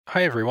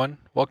Hi everyone,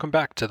 welcome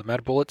back to the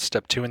MedBullets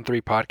Step 2 and 3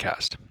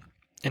 podcast.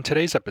 In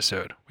today's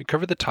episode, we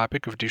cover the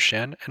topic of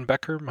Duchenne and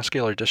Becker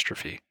muscular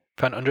dystrophy,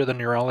 found under the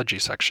Neurology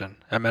section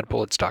at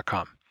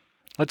medbullets.com.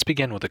 Let's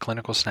begin with a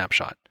clinical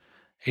snapshot.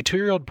 A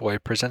 2-year-old boy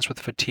presents with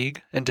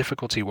fatigue and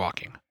difficulty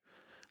walking.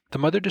 The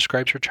mother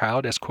describes her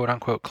child as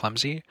quote-unquote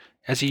clumsy,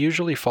 as he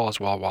usually falls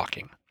while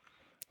walking.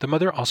 The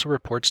mother also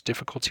reports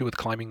difficulty with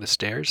climbing the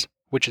stairs,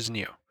 which is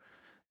new.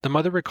 The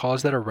mother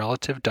recalls that a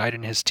relative died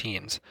in his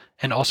teens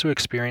and also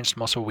experienced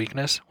muscle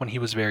weakness when he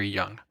was very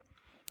young.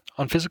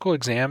 On physical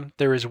exam,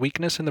 there is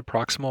weakness in the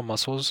proximal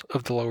muscles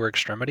of the lower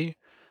extremity,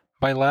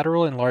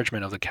 bilateral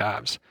enlargement of the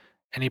calves,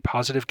 and a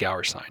positive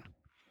Gower sign.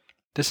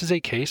 This is a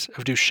case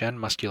of Duchenne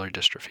muscular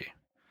dystrophy.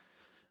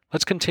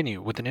 Let's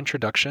continue with an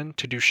introduction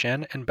to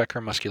Duchenne and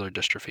Becker muscular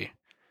dystrophy.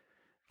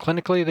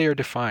 Clinically, they are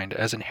defined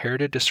as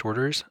inherited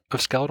disorders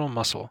of skeletal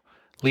muscle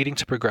leading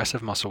to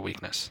progressive muscle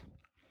weakness.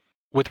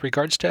 With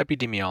regards to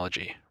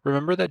epidemiology,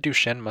 remember that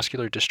Duchenne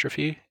muscular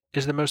dystrophy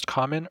is the most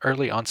common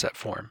early onset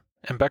form,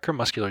 and Becker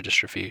muscular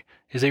dystrophy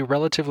is a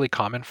relatively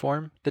common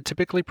form that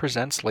typically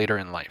presents later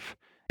in life.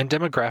 And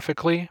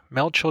demographically,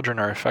 male children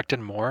are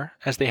affected more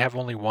as they have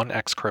only one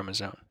X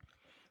chromosome.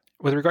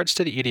 With regards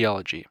to the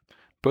etiology,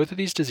 both of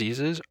these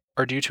diseases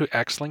are due to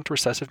X-linked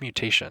recessive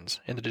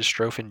mutations in the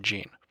dystrophin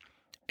gene.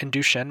 In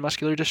Duchenne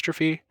muscular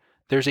dystrophy,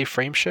 there is a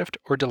frame shift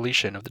or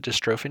deletion of the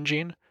dystrophin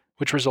gene,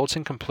 which results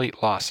in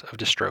complete loss of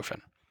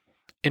dystrophin.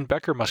 In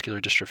Becker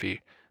muscular dystrophy,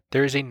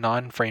 there is a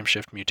non-frame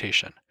shift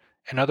mutation.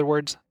 In other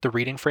words, the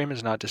reading frame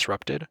is not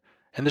disrupted,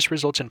 and this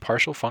results in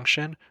partial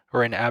function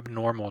or an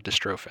abnormal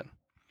dystrophin.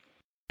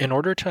 In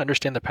order to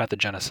understand the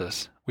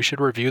pathogenesis, we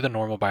should review the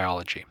normal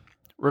biology.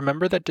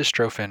 Remember that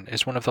dystrophin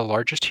is one of the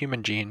largest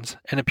human genes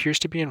and appears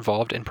to be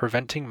involved in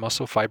preventing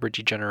muscle fiber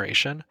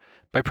degeneration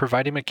by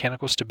providing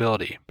mechanical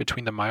stability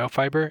between the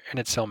myofiber and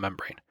its cell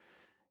membrane.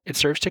 It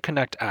serves to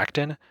connect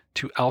actin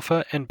to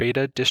alpha and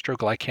beta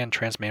dystroglycan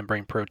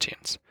transmembrane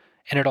proteins,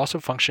 and it also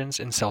functions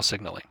in cell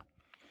signaling.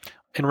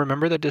 And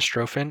remember that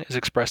dystrophin is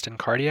expressed in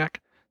cardiac,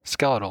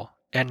 skeletal,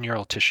 and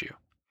neural tissue.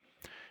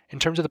 In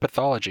terms of the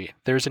pathology,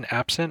 there is an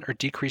absent or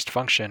decreased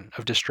function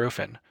of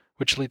dystrophin,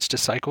 which leads to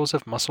cycles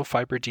of muscle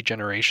fiber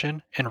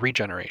degeneration and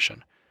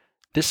regeneration.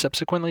 This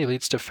subsequently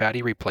leads to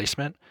fatty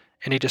replacement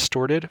and a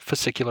distorted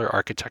fascicular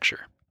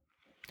architecture.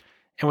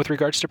 And with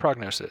regards to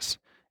prognosis,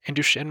 in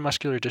Duchenne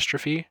muscular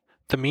dystrophy,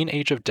 the mean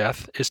age of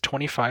death is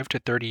 25 to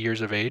 30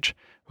 years of age,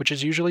 which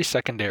is usually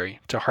secondary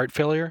to heart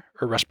failure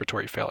or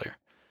respiratory failure.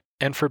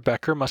 And for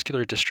Becker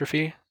muscular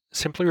dystrophy,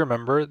 simply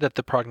remember that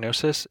the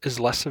prognosis is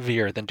less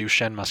severe than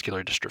Duchenne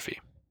muscular dystrophy.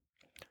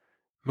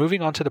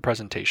 Moving on to the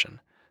presentation,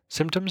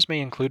 symptoms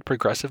may include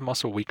progressive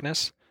muscle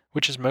weakness,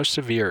 which is most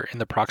severe in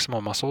the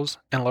proximal muscles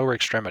and lower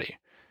extremity,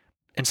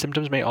 and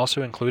symptoms may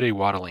also include a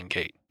waddling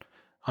gait.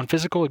 On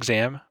physical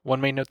exam, one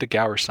may note the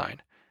Gower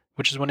sign,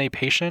 which is when a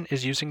patient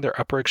is using their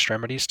upper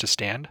extremities to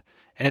stand,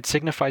 and it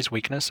signifies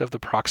weakness of the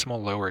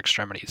proximal lower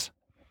extremities.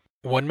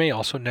 One may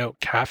also note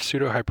calf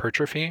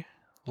pseudohypertrophy,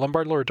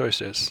 lumbar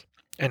lordosis,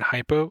 and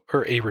hypo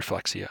or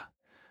areflexia.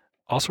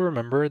 Also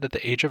remember that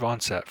the age of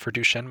onset for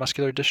Duchenne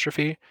muscular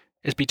dystrophy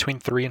is between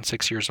 3 and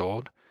 6 years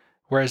old,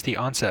 whereas the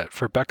onset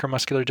for Becker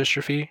muscular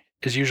dystrophy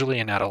is usually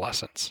in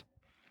adolescence.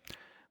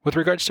 With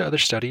regards to other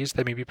studies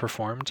that may be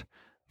performed,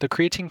 the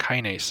creatine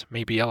kinase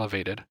may be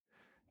elevated.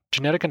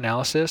 Genetic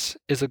analysis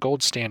is the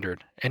gold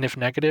standard, and if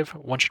negative,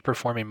 one should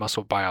perform a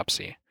muscle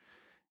biopsy.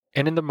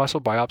 And in the muscle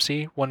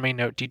biopsy, one may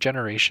note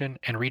degeneration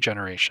and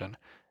regeneration,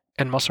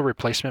 and muscle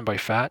replacement by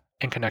fat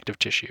and connective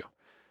tissue.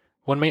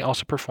 One may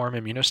also perform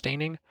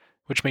immunostaining,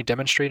 which may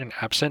demonstrate an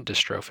absent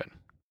dystrophin.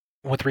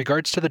 With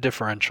regards to the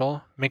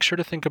differential, make sure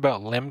to think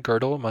about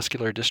limb-girdle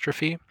muscular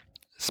dystrophy,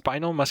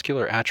 spinal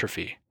muscular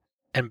atrophy,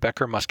 and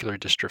Becker muscular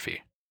dystrophy.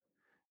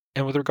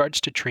 And with regards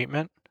to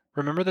treatment,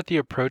 remember that the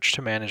approach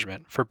to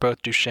management for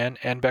both Duchenne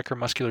and Becker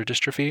muscular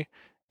dystrophy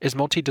is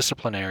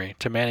multidisciplinary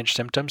to manage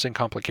symptoms and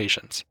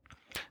complications.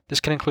 This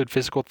can include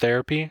physical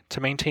therapy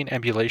to maintain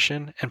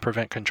ambulation and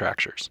prevent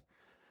contractures.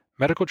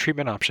 Medical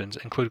treatment options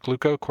include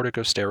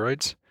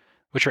glucocorticosteroids,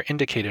 which are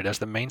indicated as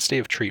the mainstay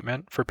of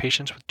treatment for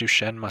patients with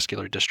Duchenne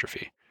muscular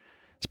dystrophy.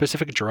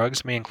 Specific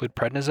drugs may include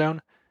prednisone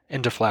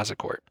and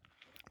deflazacort,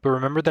 but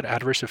remember that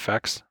adverse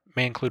effects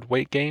may include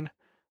weight gain,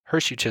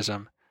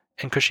 hirsutism,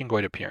 and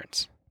Cushingoid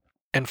appearance.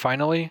 And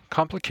finally,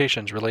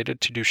 complications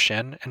related to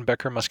Duchenne and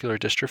Becker muscular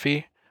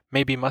dystrophy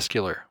may be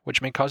muscular,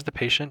 which may cause the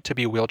patient to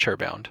be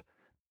wheelchair-bound.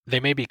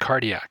 They may be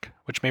cardiac,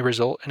 which may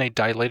result in a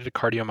dilated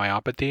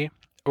cardiomyopathy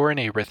or an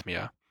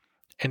arrhythmia,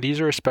 and these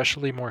are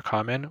especially more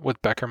common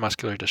with Becker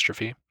muscular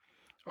dystrophy.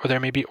 Or there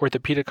may be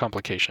orthopedic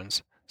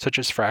complications, such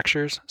as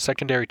fractures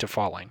secondary to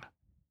falling.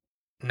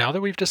 Now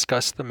that we've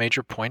discussed the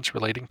major points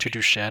relating to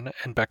Duchenne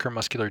and Becker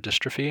muscular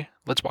dystrophy,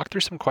 let's walk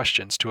through some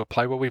questions to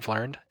apply what we've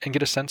learned and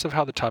get a sense of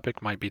how the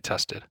topic might be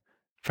tested.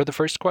 For the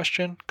first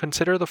question,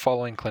 consider the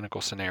following clinical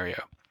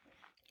scenario.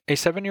 A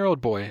 7-year-old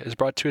boy is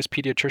brought to his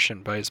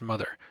pediatrician by his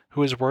mother,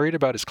 who is worried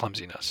about his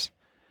clumsiness.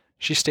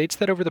 She states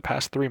that over the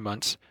past 3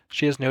 months,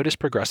 she has noticed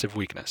progressive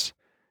weakness.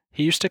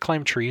 He used to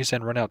climb trees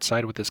and run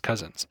outside with his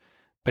cousins,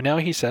 but now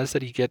he says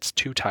that he gets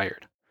too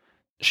tired.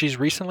 She's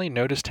recently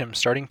noticed him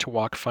starting to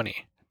walk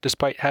funny,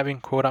 despite having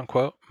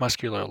quote-unquote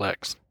muscular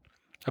legs.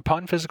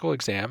 Upon physical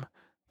exam,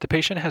 the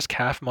patient has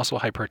calf muscle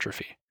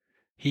hypertrophy.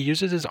 He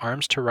uses his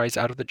arms to rise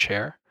out of the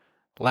chair.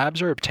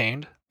 Labs are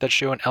obtained that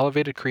show an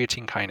elevated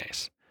creatine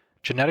kinase.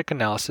 Genetic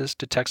analysis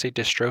detects a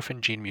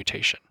dystrophin gene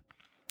mutation.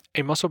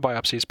 A muscle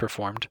biopsy is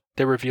performed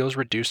that reveals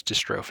reduced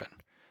dystrophin.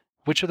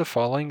 Which of the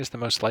following is the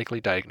most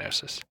likely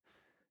diagnosis?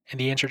 And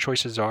the answer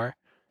choices are: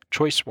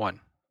 Choice 1,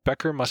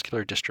 Becker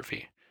muscular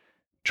dystrophy.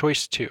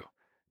 Choice 2,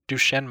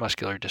 Duchenne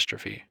muscular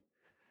dystrophy.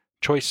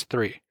 Choice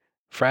 3,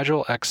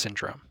 Fragile X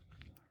syndrome.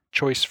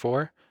 Choice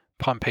 4,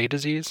 Pompe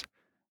disease.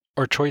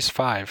 Or choice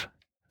 5,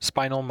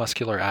 spinal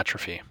muscular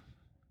atrophy.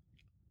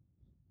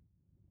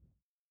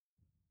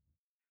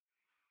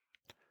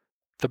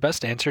 The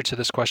best answer to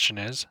this question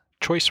is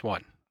choice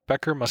 1,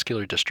 Becker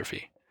muscular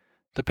dystrophy.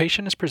 The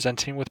patient is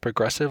presenting with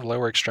progressive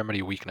lower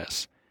extremity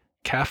weakness,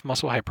 calf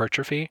muscle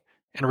hypertrophy,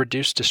 and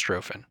reduced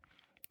dystrophin.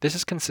 This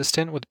is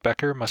consistent with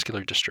Becker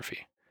muscular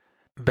dystrophy.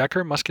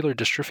 Becker muscular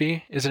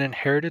dystrophy is an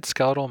inherited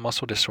skeletal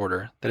muscle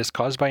disorder that is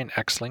caused by an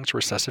X-linked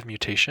recessive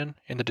mutation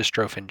in the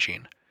dystrophin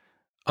gene.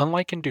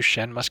 Unlike in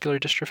Duchenne muscular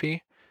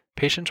dystrophy,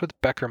 patients with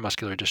Becker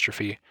muscular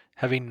dystrophy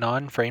have a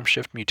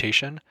non-frameshift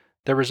mutation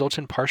that results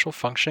in partial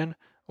function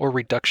or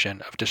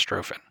reduction of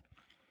dystrophin.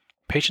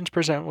 Patients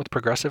present with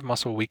progressive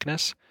muscle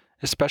weakness,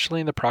 especially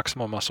in the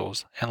proximal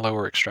muscles and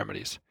lower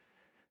extremities.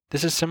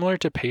 This is similar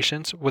to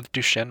patients with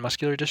Duchenne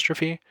muscular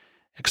dystrophy,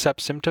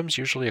 except symptoms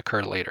usually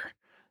occur later,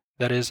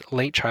 that is,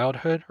 late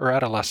childhood or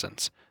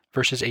adolescence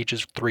versus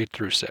ages 3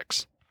 through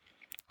 6.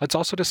 Let's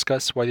also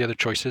discuss why the other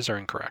choices are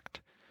incorrect.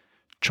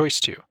 Choice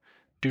 2,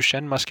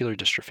 Duchenne muscular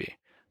dystrophy,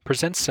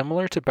 presents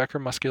similar to Becker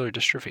muscular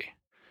dystrophy.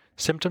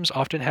 Symptoms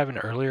often have an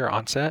earlier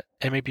onset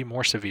and may be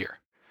more severe.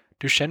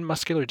 Duchenne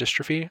muscular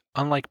dystrophy,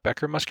 unlike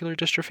Becker muscular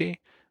dystrophy,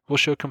 will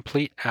show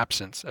complete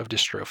absence of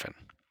dystrophin.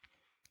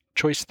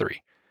 Choice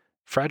 3,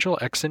 Fragile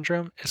X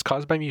syndrome is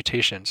caused by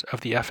mutations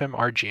of the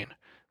FMR gene,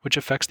 which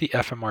affects the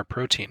FMR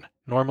protein,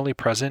 normally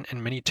present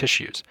in many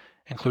tissues,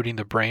 including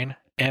the brain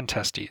and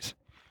testes.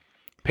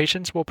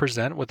 Patients will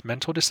present with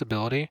mental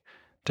disability,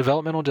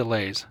 developmental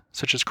delays,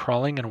 such as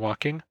crawling and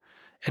walking,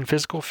 and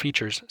physical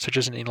features such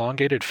as an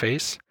elongated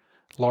face,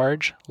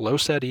 large,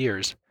 low-set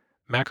ears,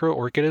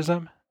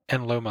 macroorchidism,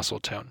 and low muscle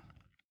tone.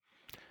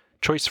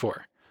 Choice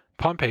 4,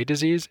 Pompe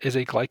disease is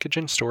a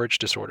glycogen storage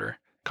disorder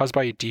caused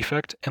by a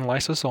defect in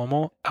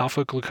lysosomal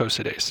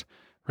alpha-glucosidase,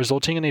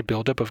 resulting in a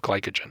buildup of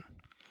glycogen.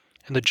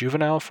 In the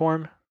juvenile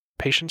form,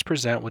 patients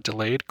present with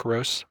delayed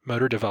gross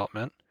motor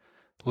development,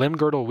 limb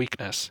girdle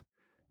weakness,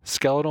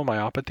 skeletal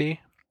myopathy,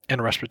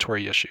 and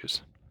respiratory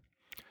issues.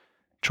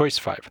 Choice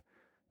 5,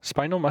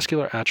 Spinal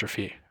muscular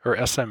atrophy,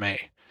 or SMA,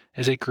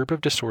 is a group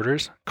of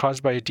disorders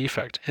caused by a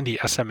defect in the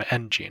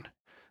SMN gene,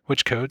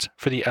 which codes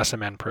for the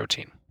SMN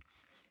protein.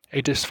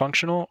 A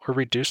dysfunctional or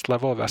reduced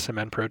level of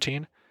SMN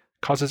protein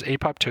causes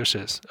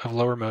apoptosis of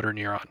lower motor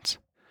neurons.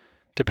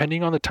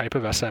 Depending on the type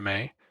of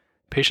SMA,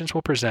 patients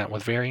will present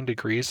with varying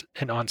degrees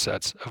and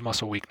onsets of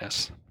muscle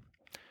weakness.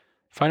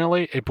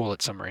 Finally, a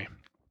bullet summary.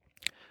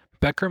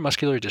 Becker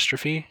muscular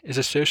dystrophy is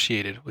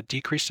associated with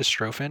decreased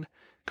dystrophin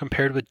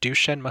compared with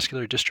Duchenne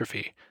muscular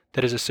dystrophy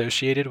that is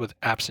associated with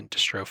absent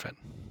dystrophin.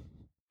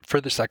 For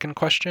the second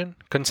question,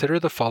 consider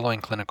the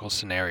following clinical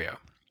scenario.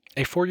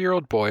 A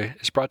 4-year-old boy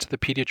is brought to the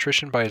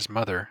pediatrician by his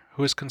mother,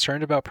 who is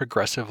concerned about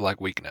progressive leg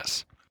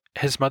weakness.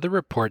 His mother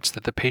reports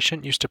that the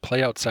patient used to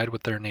play outside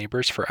with their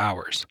neighbors for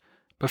hours,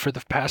 but for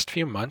the past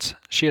few months,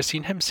 she has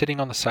seen him sitting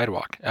on the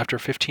sidewalk after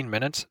 15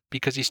 minutes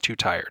because he's too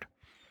tired.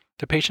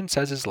 The patient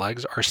says his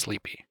legs are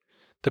sleepy.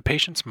 The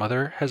patient's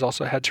mother has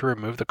also had to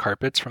remove the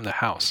carpets from the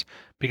house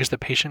because the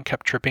patient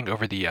kept tripping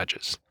over the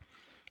edges.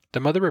 The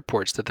mother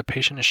reports that the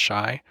patient is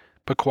shy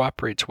but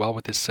cooperates well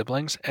with his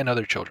siblings and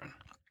other children.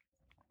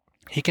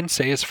 He can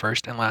say his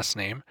first and last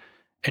name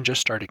and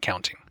just started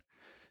counting.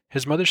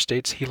 His mother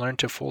states he learned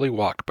to fully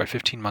walk by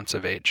 15 months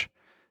of age.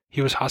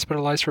 He was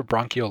hospitalized for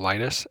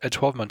bronchiolitis at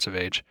 12 months of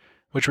age,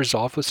 which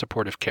resolved with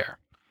supportive care.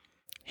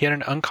 He had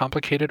an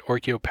uncomplicated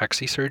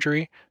orchiopexy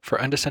surgery for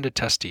undescended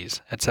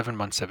testes at 7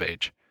 months of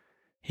age.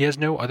 He has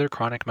no other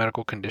chronic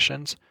medical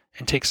conditions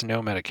and takes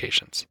no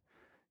medications.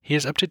 He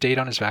is up to date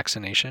on his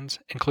vaccinations,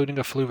 including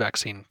a flu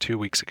vaccine 2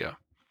 weeks ago.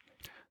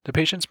 The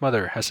patient's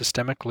mother has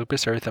systemic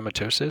lupus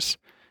erythematosus,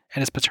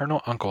 and his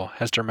paternal uncle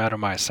has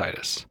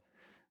dermatomyositis.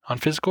 On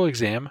physical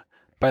exam,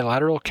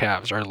 bilateral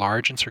calves are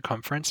large in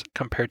circumference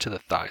compared to the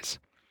thighs.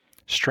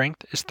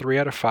 Strength is 3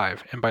 out of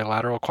 5 in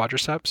bilateral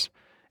quadriceps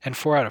and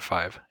 4 out of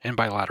 5 in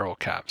bilateral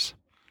calves.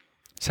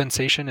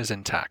 Sensation is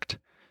intact.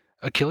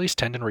 Achilles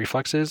tendon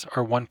reflexes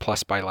are 1+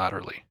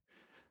 bilaterally.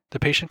 The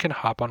patient can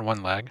hop on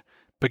one leg,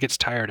 but gets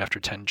tired after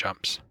 10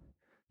 jumps.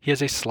 He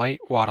has a slight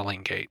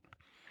waddling gait.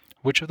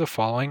 Which of the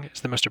following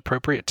is the most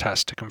appropriate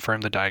test to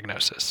confirm the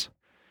diagnosis?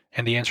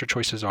 And the answer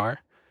choices are: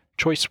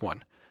 Choice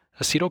 1,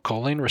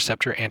 acetylcholine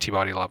receptor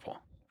antibody level.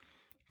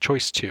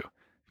 Choice 2,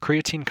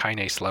 creatine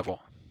kinase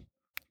level.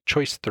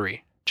 Choice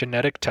 3,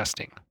 genetic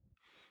testing.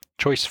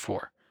 Choice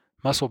 4,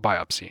 muscle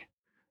biopsy.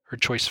 or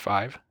choice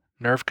 5,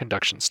 nerve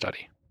conduction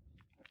study?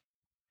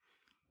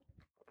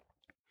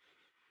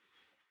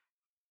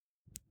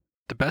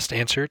 The best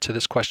answer to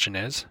this question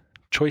is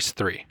choice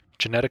 3,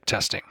 genetic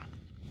testing.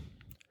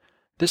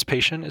 This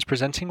patient is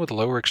presenting with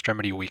lower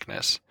extremity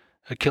weakness,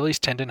 Achilles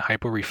tendon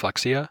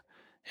hyporeflexia,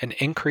 an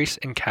increase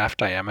in calf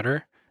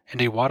diameter,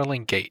 and a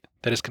waddling gait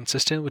that is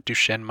consistent with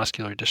Duchenne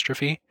muscular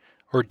dystrophy,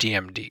 or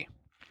DMD.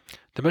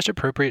 The most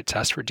appropriate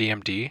test for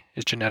DMD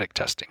is genetic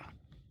testing.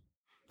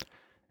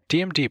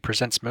 DMD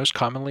presents most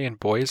commonly in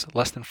boys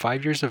less than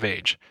 5 years of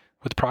age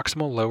with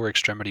proximal lower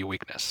extremity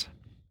weakness.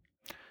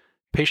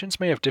 Patients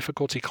may have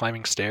difficulty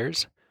climbing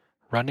stairs,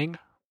 running,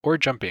 or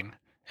jumping,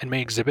 and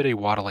may exhibit a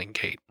waddling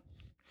gait.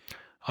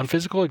 On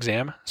physical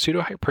exam,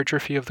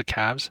 pseudohypertrophy of the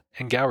calves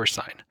and Gower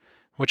sign,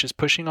 which is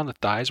pushing on the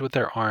thighs with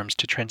their arms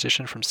to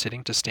transition from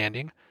sitting to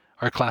standing,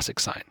 are classic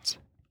signs.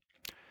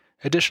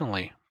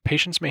 Additionally,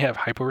 patients may have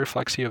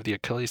hyporeflexia of the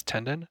Achilles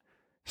tendon,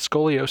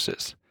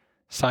 scoliosis,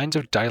 signs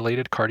of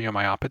dilated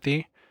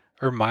cardiomyopathy,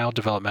 or mild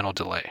developmental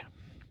delay.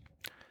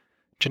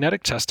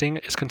 Genetic testing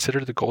is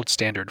considered the gold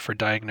standard for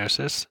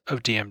diagnosis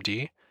of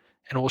DMD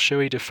and will show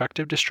a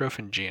defective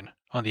dystrophin gene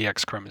on the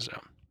X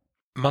chromosome.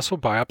 Muscle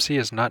biopsy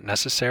is not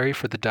necessary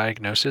for the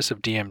diagnosis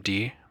of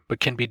DMD,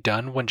 but can be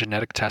done when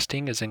genetic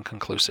testing is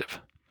inconclusive.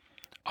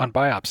 On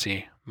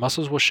biopsy,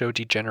 muscles will show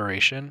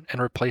degeneration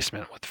and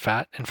replacement with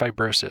fat and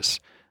fibrosis,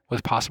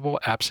 with possible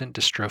absent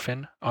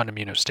dystrophin on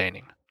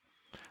immunostaining.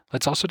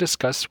 Let's also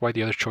discuss why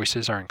the other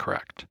choices are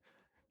incorrect.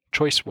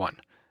 Choice 1.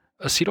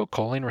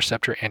 Acetylcholine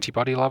receptor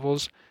antibody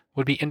levels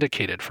would be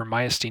indicated for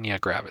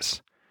myasthenia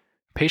gravis.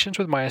 Patients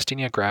with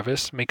myasthenia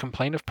gravis may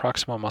complain of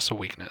proximal muscle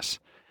weakness,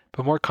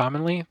 but more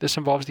commonly, this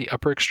involves the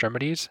upper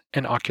extremities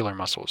and ocular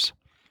muscles.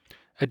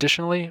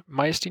 Additionally,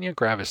 myasthenia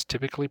gravis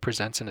typically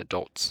presents in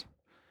adults.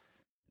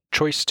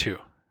 Choice 2.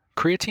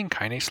 Creatine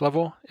kinase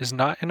level is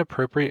not an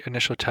appropriate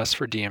initial test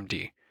for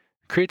DMD.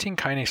 Creatine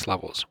kinase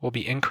levels will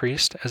be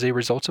increased as a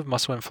result of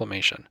muscle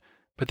inflammation,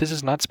 but this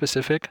is not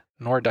specific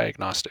nor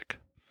diagnostic.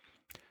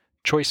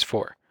 Choice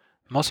 4.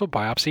 Muscle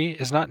biopsy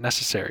is not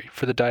necessary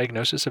for the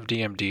diagnosis of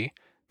DMD,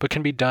 but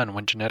can be done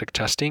when genetic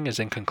testing is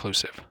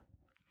inconclusive.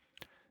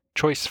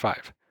 Choice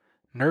 5.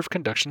 Nerve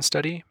conduction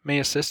study may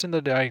assist in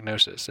the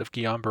diagnosis of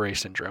Guillain-Barré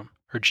syndrome,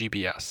 or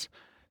GBS.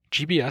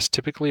 GBS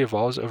typically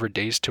evolves over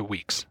days to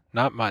weeks,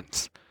 not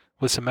months,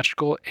 with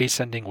symmetrical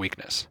ascending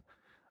weakness.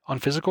 On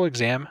physical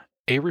exam,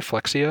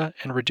 areflexia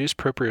and reduced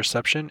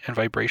proprioception and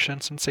vibration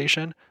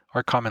sensation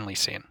are commonly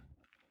seen.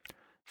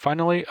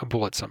 Finally, a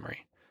bullet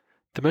summary.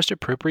 The most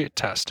appropriate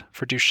test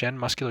for Duchenne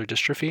muscular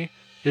dystrophy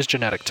is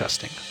genetic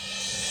testing.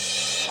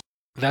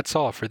 That's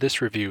all for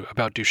this review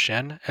about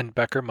Duchenne and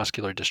Becker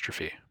muscular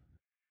dystrophy.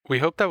 We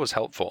hope that was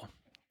helpful.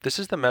 This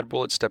is the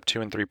MedBullets Step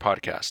 2 and 3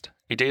 podcast,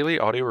 a daily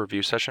audio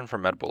review session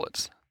from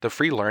MedBullets, the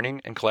free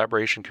learning and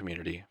collaboration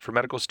community for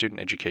medical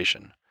student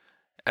education.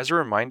 As a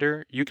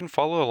reminder, you can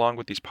follow along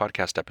with these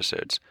podcast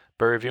episodes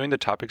by reviewing the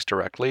topics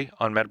directly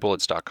on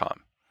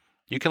medbullets.com.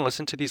 You can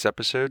listen to these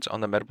episodes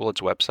on the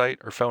MedBullets website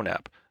or phone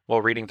app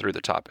while reading through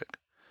the topic.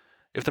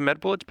 If the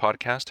MedBullets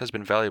podcast has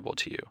been valuable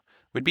to you,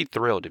 we'd be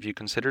thrilled if you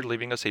considered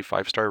leaving us a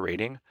 5-star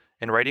rating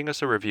and writing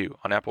us a review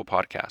on Apple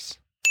Podcasts.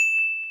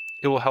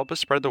 It will help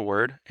us spread the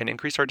word and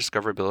increase our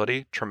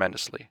discoverability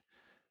tremendously.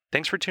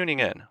 Thanks for tuning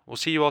in. We'll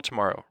see you all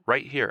tomorrow,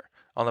 right here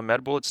on the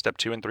MedBullets Step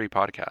 2 and 3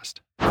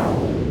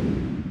 podcast.